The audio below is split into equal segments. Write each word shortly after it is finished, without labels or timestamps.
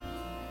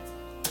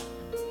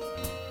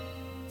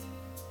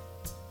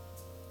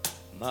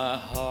My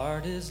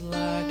heart is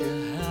like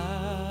a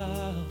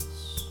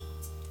house.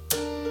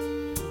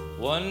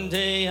 One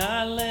day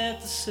I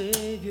let the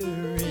Savior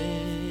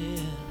in.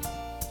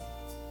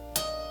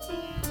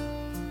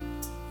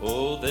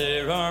 Oh,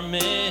 there are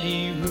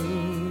many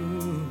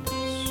rooms.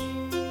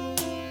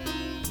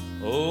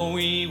 Oh,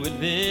 we would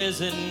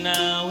visit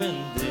now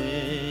and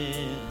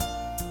then.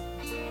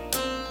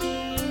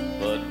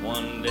 But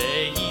one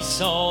day he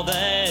saw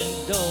that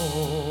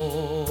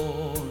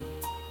door.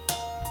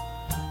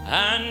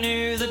 I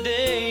knew the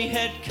day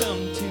had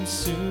come too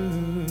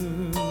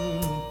soon.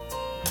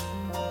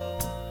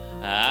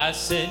 I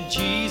said,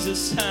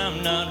 Jesus,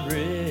 I'm not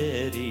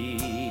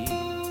ready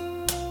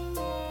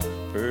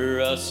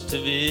for us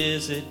to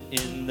visit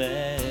in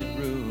that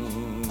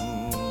room.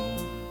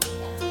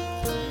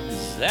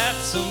 Is that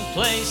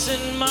someplace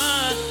in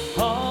my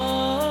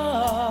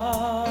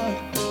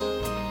heart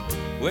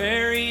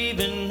where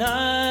even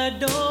I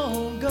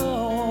don't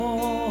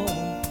go?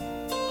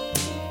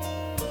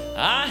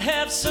 I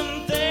have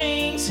some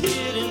things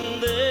hidden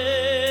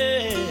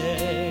there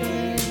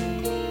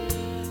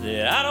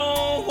that I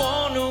don't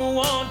want no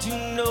one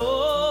to know.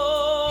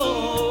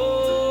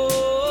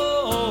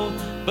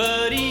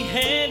 But he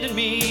handed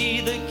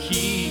me the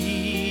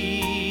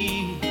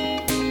key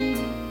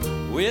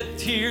with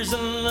tears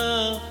of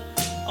love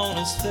on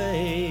his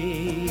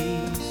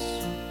face.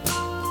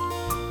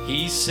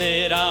 He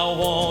said, I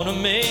want to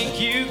make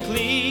you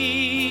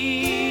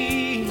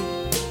clean.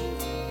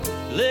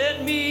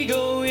 Let me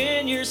go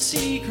in your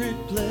secret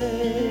place.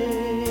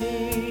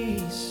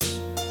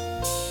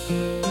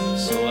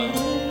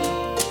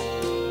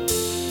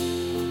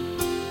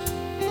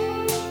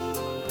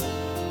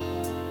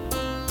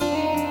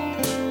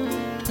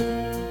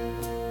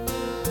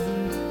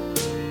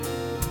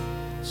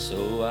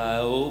 So I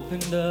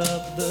opened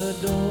up the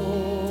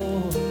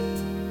door,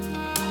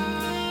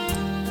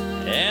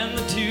 and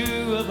the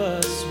two of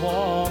us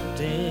walked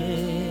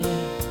in.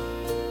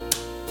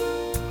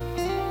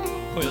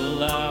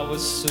 Well, I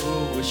was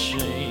so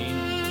ashamed.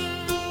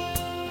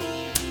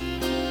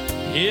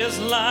 His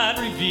light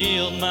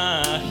revealed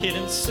my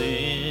hidden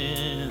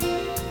sin.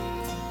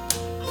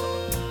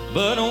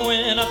 But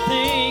when I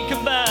think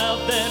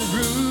about that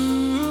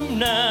room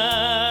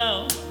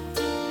now,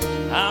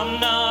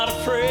 I'm not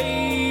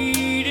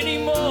afraid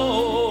anymore.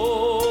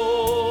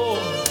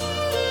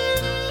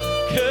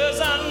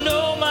 'Cause I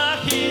know my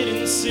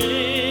hidden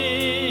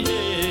sin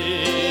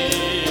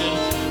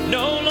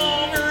no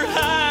longer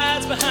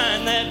hides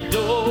behind that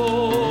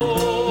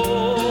door.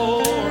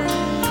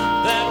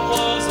 That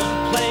was a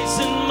place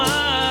in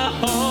my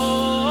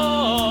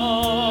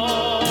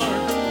heart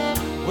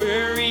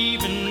where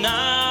even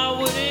I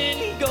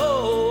wouldn't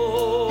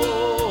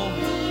go.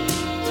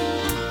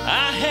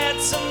 I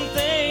had some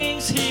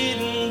things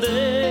hidden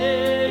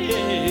there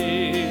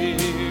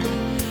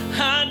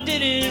I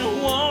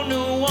didn't want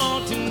no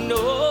one to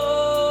know.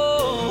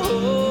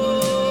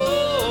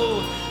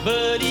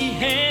 But he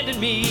handed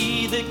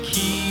me the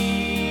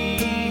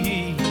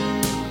key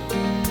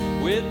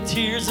with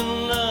tears of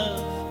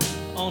love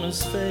on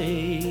his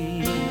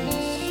face.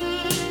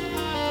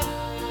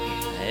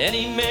 And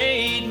he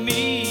made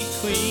me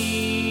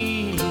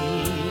clean.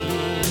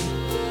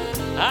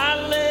 I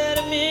let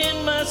him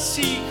in my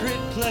secret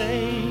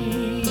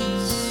place.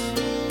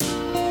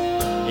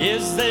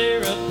 Is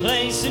there a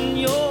place in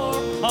your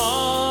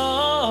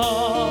heart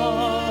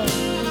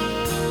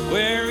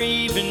where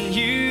even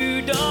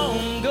you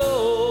don't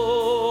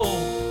go?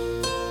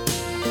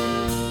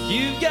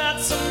 You've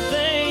got some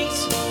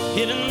things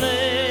hidden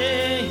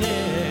there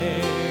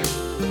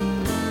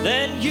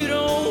that you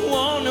don't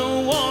want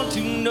no one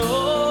to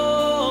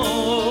know.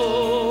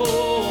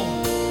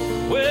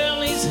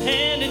 Well, he's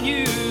handing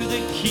you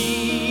the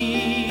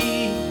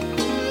key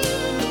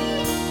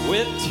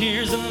with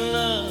tears of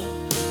love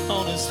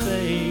on his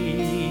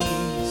face.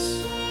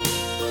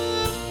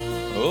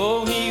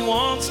 Oh, he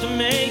wants to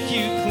make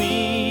you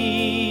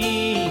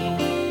clean.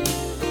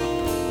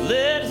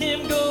 Let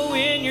him go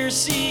in your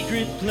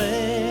secret place.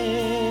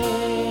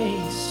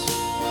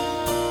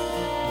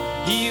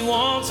 He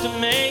wants to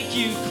make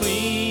you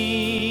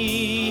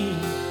clean.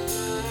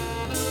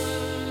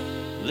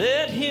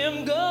 Let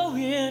him go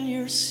in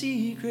your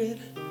secret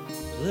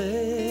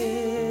place.